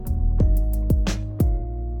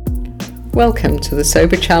Welcome to the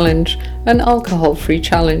Sober Challenge, an alcohol-free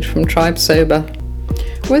challenge from Tribe Sober.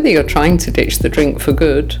 Whether you're trying to ditch the drink for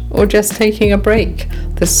good or just taking a break,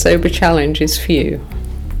 the Sober Challenge is for you.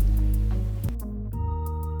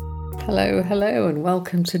 Hello, and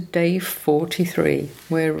welcome to day 43.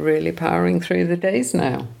 We're really powering through the days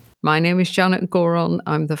now. My name is Janet Goron.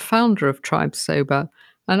 I'm the founder of Tribe Sober,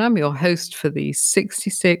 and I'm your host for these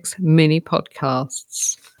 66 mini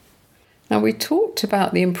podcasts. Now, we talked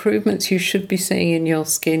about the improvements you should be seeing in your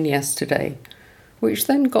skin yesterday, which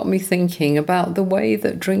then got me thinking about the way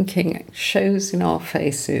that drinking shows in our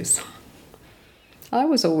faces. I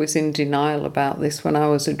was always in denial about this when I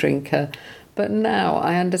was a drinker, but now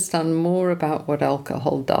I understand more about what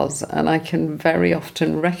alcohol does, and I can very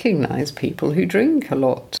often recognise people who drink a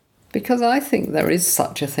lot, because I think there is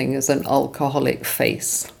such a thing as an alcoholic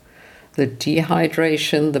face. The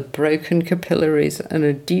dehydration, the broken capillaries, and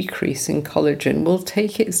a decrease in collagen will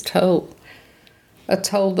take its toll. A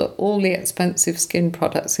toll that all the expensive skin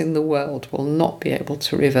products in the world will not be able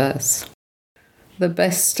to reverse. The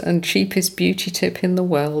best and cheapest beauty tip in the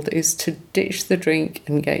world is to ditch the drink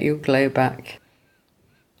and get your glow back.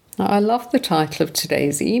 Now, I love the title of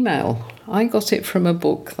today's email. I got it from a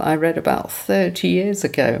book that I read about 30 years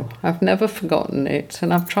ago. I've never forgotten it,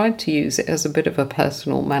 and I've tried to use it as a bit of a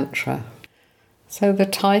personal mantra. So the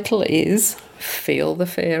title is Feel the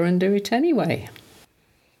Fear and Do It Anyway.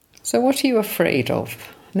 So what are you afraid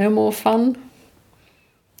of? No more fun?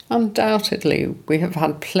 Undoubtedly, we have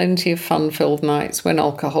had plenty of fun-filled nights when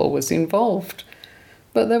alcohol was involved.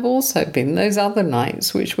 But there have also been those other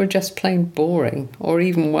nights which were just plain boring, or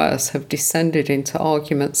even worse, have descended into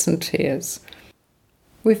arguments and tears.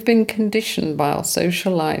 We've been conditioned by our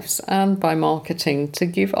social lives and by marketing to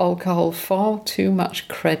give alcohol far too much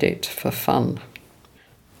credit for fun.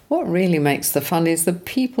 What really makes the fun is the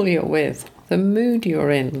people you're with, the mood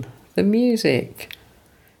you're in, the music.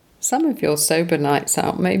 Some of your sober nights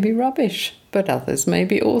out may be rubbish, but others may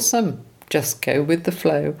be awesome. Just go with the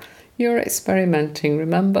flow. You're experimenting,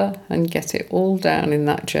 remember, and get it all down in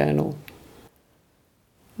that journal.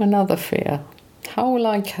 Another fear. How will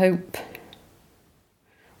I cope?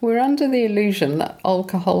 We're under the illusion that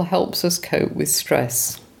alcohol helps us cope with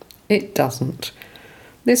stress. It doesn't.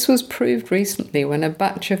 This was proved recently when a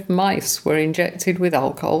batch of mice were injected with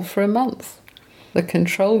alcohol for a month. The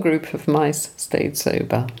control group of mice stayed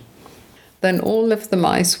sober. Then all of the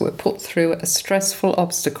mice were put through a stressful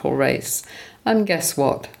obstacle race. And guess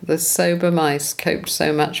what? The sober mice coped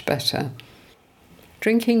so much better.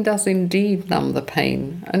 Drinking does indeed numb the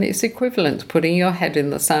pain, and it's equivalent to putting your head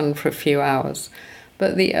in the sand for a few hours.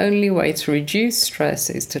 But the only way to reduce stress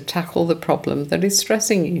is to tackle the problem that is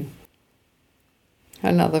stressing you.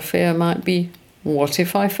 Another fear might be, what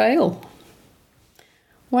if I fail?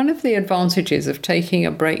 One of the advantages of taking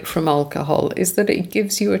a break from alcohol is that it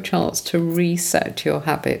gives you a chance to reset your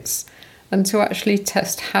habits and to actually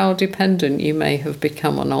test how dependent you may have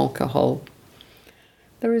become on alcohol.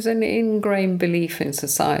 There is an ingrained belief in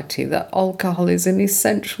society that alcohol is an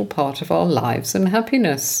essential part of our lives and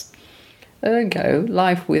happiness. Ergo,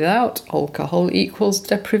 life without alcohol equals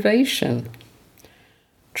deprivation.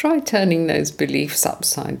 Try turning those beliefs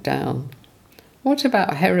upside down. What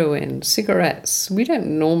about heroin, cigarettes? We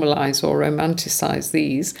don't normalise or romanticize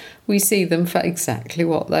these. We see them for exactly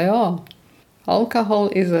what they are. Alcohol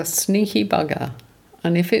is a sneaky bugger,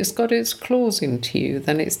 and if it's got its claws into you,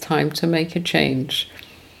 then it's time to make a change.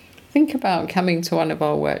 Think about coming to one of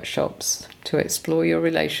our workshops to explore your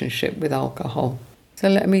relationship with alcohol. So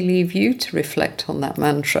let me leave you to reflect on that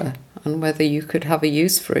mantra and whether you could have a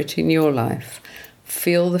use for it in your life.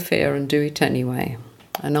 Feel the fear and do it anyway.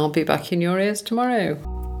 And I'll be back in your ears tomorrow.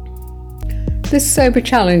 This Sober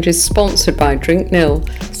Challenge is sponsored by Drink Nil,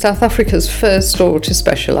 South Africa's first store to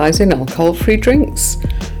specialise in alcohol-free drinks.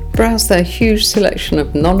 Browse their huge selection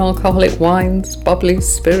of non-alcoholic wines, bubblies,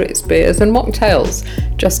 spirits, beers and mocktails.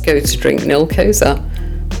 Just go to Drink Nil Koza.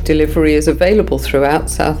 Delivery is available throughout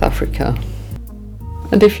South Africa.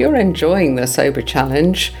 And if you're enjoying the Sober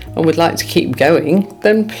Challenge and would like to keep going,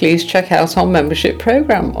 then please check out our membership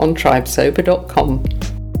programme on tribesober.com.